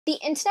The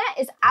internet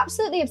is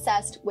absolutely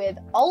obsessed with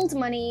old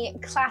money,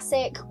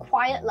 classic,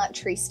 quiet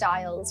luxury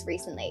styles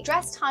recently.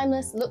 Dress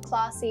timeless, look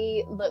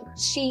classy, look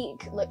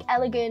chic, look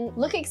elegant,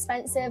 look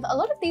expensive. A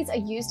lot of these are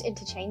used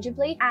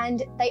interchangeably,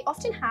 and they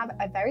often have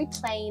a very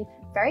plain,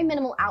 very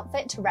minimal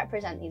outfit to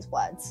represent these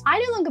words. I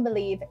no longer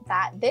believe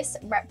that this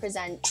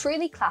represents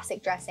truly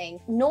classic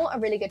dressing, nor a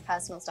really good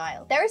personal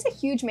style. There is a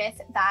huge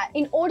myth that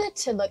in order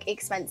to look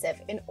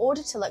expensive, in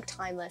order to look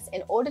timeless,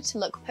 in order to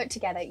look put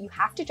together, you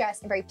have to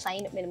dress in very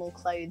plain, minimal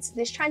clothes.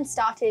 This trend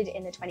started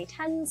in the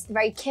 2010s. The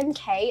very Kim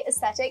K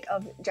aesthetic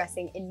of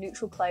dressing in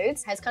neutral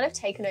clothes has kind of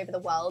taken over the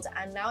world,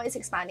 and now it's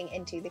expanding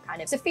into the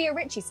kind of Sophia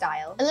Richie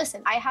style. And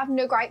listen, I have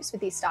no gripes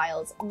with these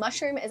styles.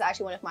 Mushroom is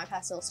actually one of my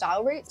personal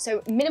style routes,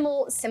 so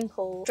minimal,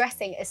 simple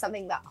dressing is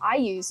something that I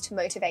use to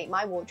motivate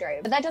my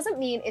wardrobe, but that doesn't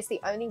mean it's the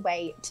only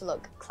way to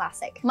look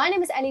classic. My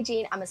name is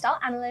Ellie-Jean, I'm a style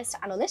analyst,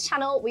 and on this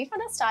channel, we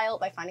find our style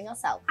by finding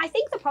ourselves. I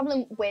think the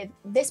problem with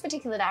this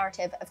particular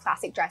narrative of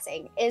classic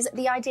dressing is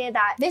the idea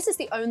that this is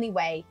the only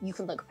way you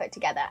can look put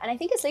together, and I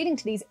think it's leading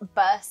to these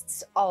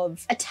bursts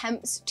of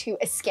attempts to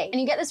escape.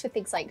 And you get this with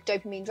things like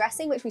dopamine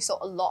dressing, which we saw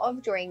a lot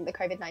of during the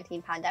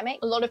COVID-19 pandemic.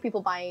 A lot of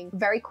people buying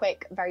very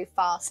quick, very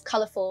fast,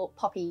 colorful,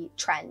 poppy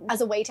trends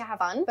as a way to have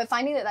fun, but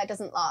finding that that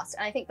doesn't last.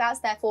 And I think that's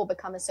therefore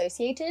become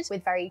associated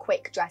with very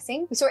quick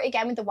dressing. We saw it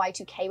again with the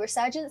Y2K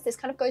resurgence. This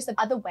kind of goes the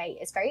other way.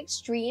 It's very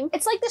extreme.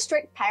 It's like the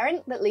strict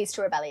parent that leads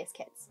to rebellious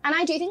kids. And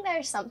I do think there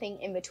is something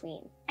in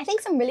between. I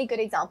think some really good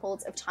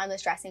examples of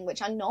timeless dressing,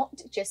 which are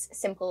not just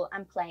simple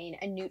and plain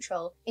and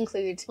neutral,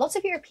 include lots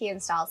of European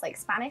styles like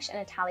Spanish and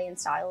Italian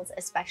styles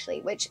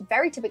especially, which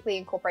very typically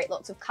incorporate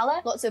lots of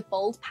color, lots of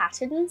bold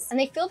patterns, and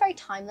they feel very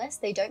timeless.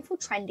 They don't feel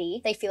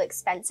trendy. They feel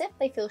expensive.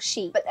 They feel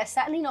chic, but they're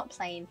certainly not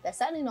plain. They're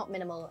certainly not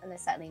minimal, and they're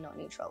certainly not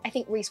neutral. I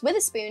think Reese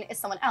Witherspoon is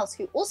someone else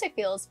who also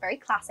feels very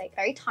classic,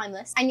 very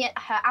timeless, and yet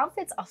her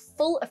outfits are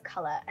full of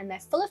color, and they're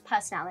full of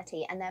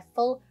personality, and they're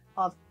full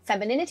of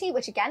femininity,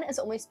 which again has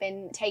almost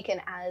been taken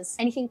as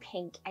anything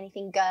pink,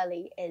 anything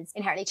girly is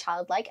inherently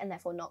childlike and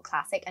therefore not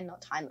classic and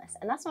not timeless.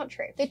 And that's not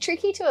true. The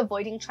trick to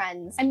avoiding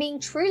trends and being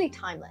truly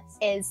timeless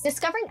is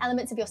discovering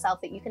elements of yourself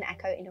that you can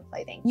echo in your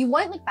clothing. You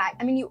won't look back.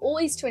 I mean, you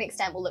always to an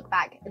extent will look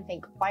back and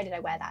think, why did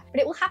I wear that?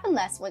 But it will happen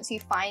less once you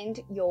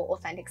find your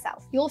authentic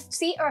self. You'll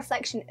see a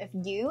reflection of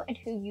you and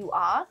who you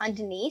are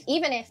underneath,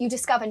 even if you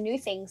discover new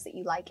things that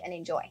you like and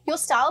enjoy. Your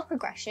style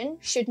progression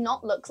should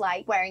not look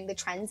like wearing the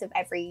trends of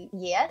every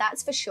year.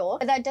 That's for sure.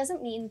 But that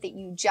doesn't mean that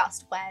you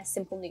just wear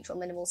simple, neutral,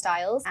 minimal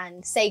styles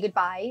and say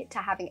goodbye to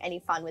having any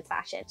fun with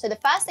fashion. So the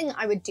first thing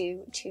I would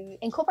do to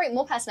incorporate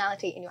more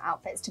personality in your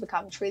outfits to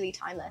become truly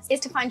timeless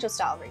is to find your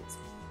style roots.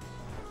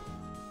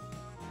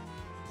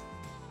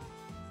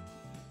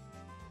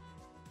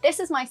 This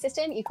is my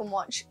system. You can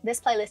watch this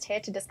playlist here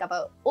to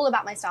discover all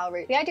about my style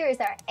route. The idea is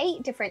there are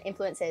 8 different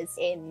influences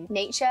in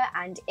nature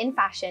and in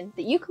fashion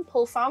that you can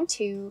pull from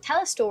to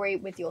tell a story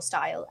with your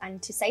style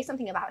and to say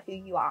something about who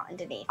you are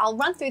underneath. I'll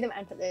run through them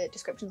and put the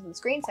descriptions on the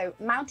screen. So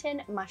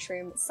mountain,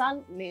 mushroom,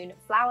 sun, moon,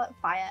 flower,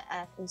 fire,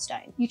 earth, and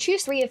stone. You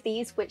choose 3 of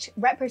these which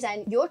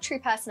represent your true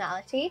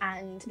personality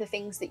and the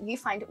things that you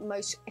find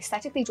most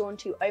aesthetically drawn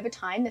to over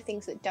time, the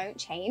things that don't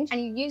change, and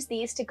you use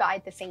these to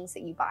guide the things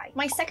that you buy.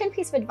 My second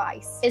piece of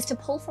advice is to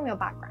pull from your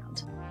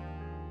background.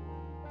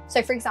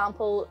 So for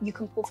example, you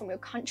can pull from your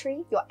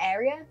country, your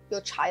area,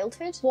 your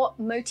childhood. What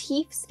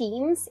motifs,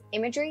 themes,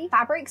 imagery,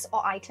 fabrics,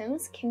 or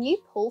items can you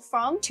pull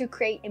from to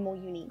create a more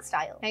unique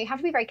style? Now you have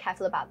to be very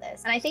careful about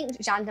this. And I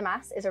think Jeanne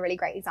Damas is a really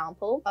great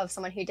example of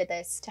someone who did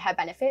this to her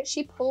benefit.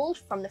 She pulled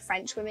from the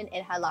French women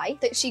in her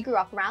life that she grew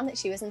up around, that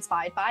she was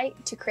inspired by,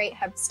 to create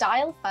her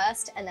style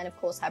first, and then of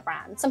course her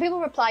brand. Some people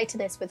replied to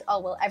this with,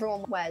 oh, well,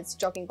 everyone wears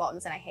jogging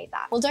bottoms and I hate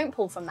that. Well, don't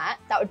pull from that.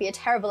 That would be a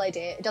terrible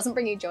idea. It doesn't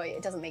bring you joy.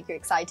 It doesn't make you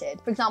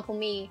excited. For example,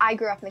 I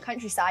grew up in the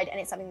countryside, and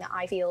it's something that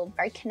I feel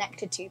very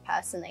connected to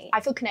personally. I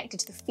feel connected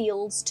to the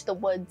fields, to the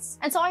woods.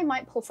 And so I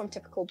might pull from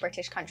typical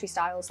British country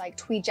styles like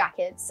tweed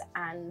jackets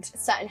and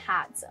certain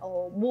hats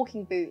or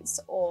walking boots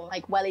or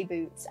like welly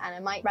boots. And I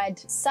might thread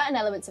certain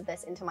elements of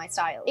this into my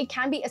style. It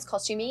can be as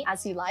costumey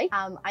as you like.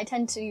 I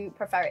tend to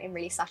prefer it in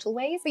really subtle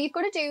ways, but you've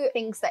got to do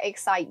things that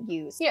excite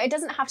you. So, it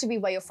doesn't have to be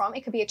where you're from.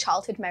 It could be a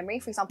childhood memory.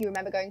 For example, you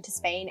remember going to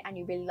Spain and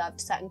you really loved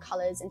certain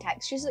colors and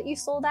textures that you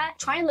saw there.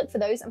 Try and look for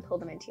those and pull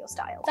them into your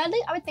style. Thirdly,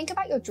 I would think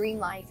about your dream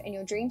life and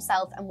your dream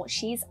self and what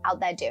she's out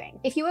there doing.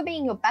 If you were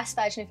being your best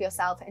version of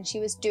yourself and she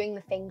was doing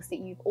the things that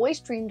you've always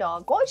dreamed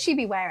of, what would she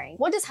be wearing?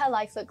 What does her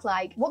life look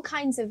like? What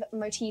kinds of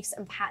motifs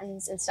and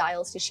patterns and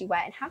styles does she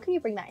wear? And how can you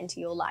bring that into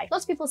your life?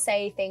 Lots of people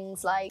say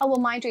things like, oh, well,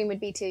 my dream would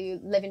be to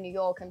live in New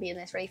York and be in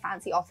this really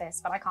fancy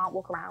office, but I can't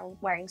walk around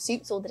wearing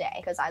suits all the day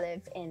because I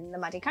live in the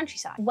muddy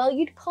countryside. Well,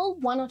 you'd pull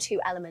 1 or 2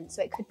 elements.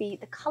 So it could be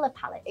the color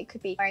palette. It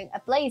could be wearing a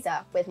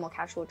blazer with more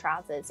casual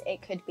trousers.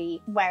 It could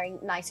be wearing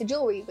nicer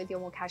jewelry with your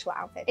more casual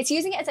outfit. It's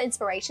using it as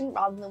inspiration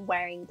rather than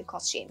wearing the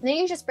costume. And then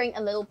you just bring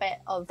a little bit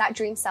of that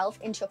dream self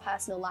into your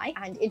personal life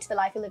and into the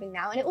life you're living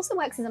now, and it also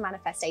works as a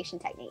manifestation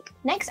technique.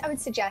 Next, I would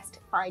suggest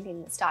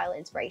finding style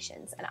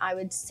inspirations, and I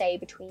would say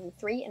between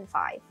 3 and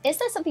 5. Is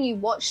there something you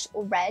watched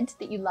or read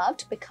that you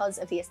loved because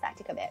of the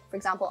aesthetic of it? For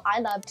example, I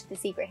loved The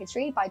Secret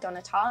History by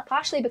Donna Tartt,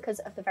 partially because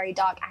of the very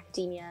dark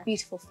academia,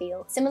 beautiful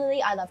feel.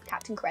 Similarly, I loved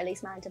Captain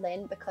Corelli's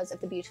Mandolin because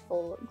of the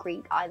beautiful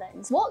Greek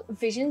islands. What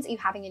visions are you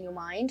having in your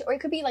mind? Or it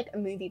could be like a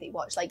movie that you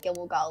watch, like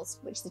Gilmore Girls,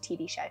 which is a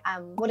TV show.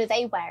 What are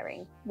they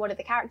wearing? What are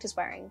the characters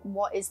wearing?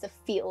 What is the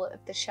feel of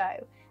the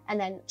show? And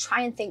then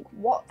try and think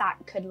what that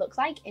could look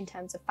like in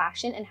terms of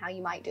fashion and how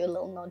you might do a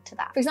little nod to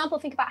that. For example,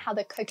 think about how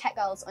the coquette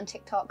girls on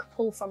TikTok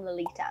pull from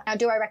Lolita. Now,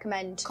 do I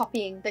recommend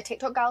copying the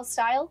TikTok girls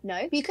style? No,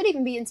 but you could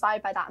even be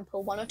inspired by that and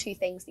pull 1 or 2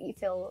 things that you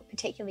feel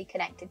particularly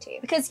connected to.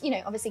 Because, you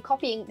know, obviously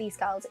copying these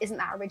girls isn't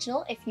that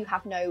original if you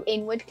have no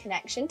inward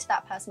connection to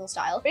that personal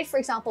style. But if, for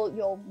example,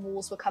 your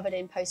walls were covered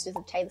in posters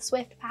of Taylor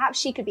Swift, perhaps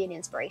she could be an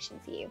inspiration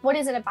for you. What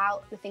is it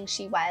about the things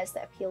she wears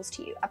that appeals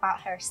to you,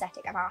 about her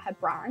aesthetic, about her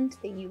brand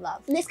that you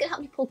love? And this can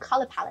help you pull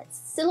color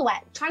palettes,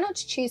 silhouette. Try not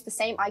to choose the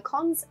same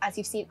icons as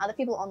you've seen other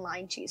people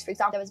online choose. For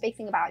example, there was a big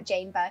thing about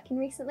Jane Birkin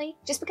recently.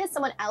 Just because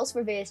someone else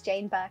reveres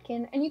Jane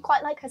Birkin and you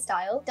quite like her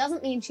style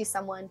doesn't mean she's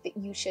someone that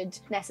you should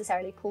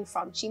necessarily pull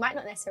from. She might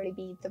not necessarily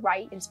be the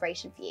right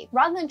inspiration for you.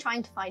 Rather than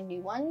trying to find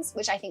new ones,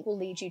 which I think will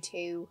lead you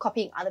to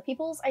copying other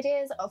people's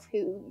ideas of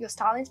who your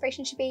style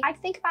inspiration should be,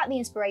 I'd think about the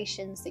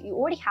inspirations that you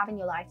already have in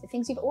your life, the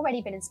things you've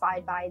already been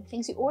inspired by, the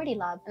things you already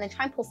love, and then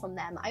try and pull from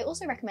them. I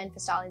also recommend for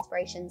style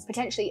inspirations,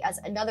 potentially as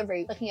another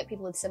route, looking at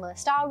people with similar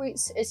style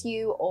routes as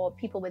you or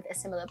people with a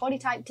similar body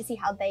type to see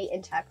how they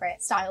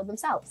interpret style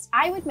themselves.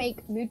 I would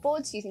make mood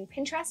boards using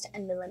Pinterest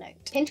and Milanote.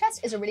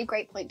 Pinterest is a really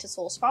great point to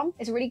source from.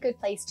 It's a really good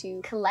place to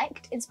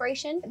collect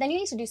inspiration, but then you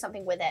need to do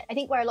something with it. I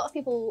think where a lot of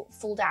people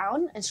fall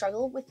down and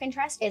struggle with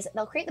Pinterest is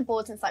they'll create the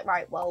boards and it's like,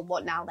 right, well,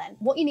 what now then?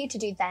 What you need to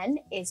do then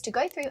is to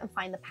go through and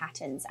find the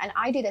patterns. And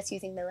I do this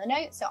using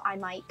Milanote. So I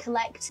might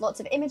collect lots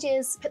of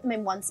images, put them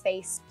in one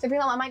space. So for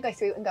example, I might go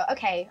through and go,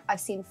 okay,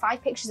 I've seen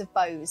 5 pictures of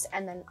bows,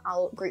 and then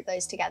I'll group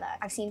those together.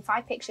 I've seen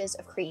 5 pictures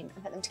of cream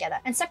and put them together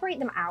and separate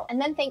them out,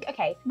 and then think,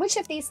 okay, which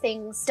of these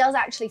things does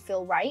actually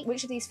feel right?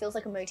 Which of these feels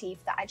like a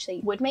motif that actually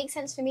would make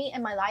sense for me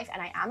in my life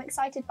and I am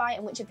excited by,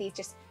 and which of these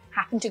just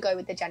happen to go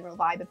with the general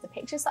vibe of the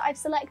pictures that I've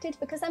selected?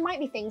 Because there might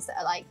be things that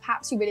are like,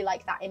 perhaps you really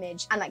like that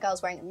image and that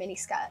girl's wearing a mini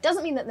skirt.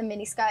 Doesn't mean that the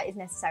mini skirt is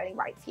necessarily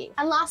right for you.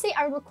 And lastly,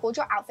 I would record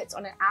your outfits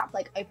on an app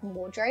like Open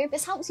Wardrobe.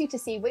 This helps you to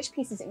see which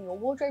pieces in your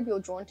wardrobe you're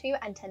drawn to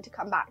and tend to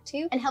come back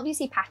to, and help you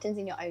see patterns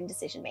in your own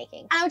decision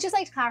making. And I would just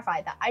like to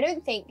clarify that I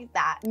don't think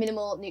that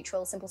minimal,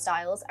 neutral, simple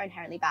styles are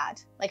inherently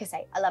bad. Like I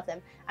say, I love them.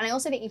 And I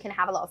also think you can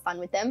have a lot of fun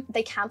with them.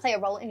 They can play a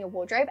role in your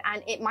wardrobe,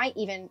 and it might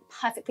even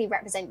perfectly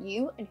represent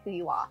you and who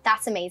you are.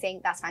 That's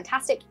amazing. That's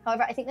fantastic.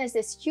 However, I think there's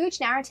this huge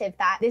narrative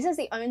that this is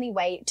the only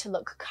way to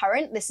look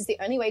current. This is the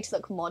only way to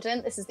look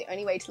modern. This is the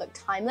only way to look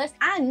timeless,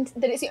 and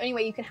that it's the only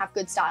way you can have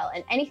good style,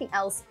 and anything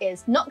else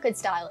is not good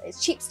style,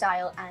 is cheap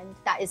style, and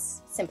that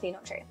is simply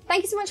not true.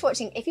 Thank you so much for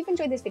watching. If you've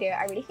enjoyed this video,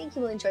 I really think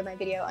you will enjoy my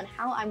video on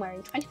how I'm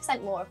wearing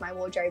 20% more of my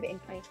wardrobe in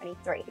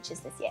 2023, which is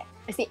this year.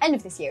 It's the end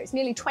of this year. It's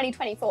nearly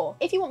 2024.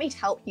 If you want me to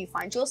help you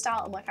find your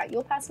style and work out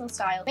your personal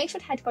style, make sure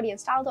to head to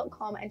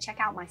bodyandstyle.com and check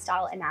out my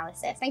style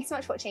analysis. Thank you so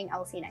much for watching. I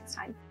will see you next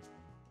time.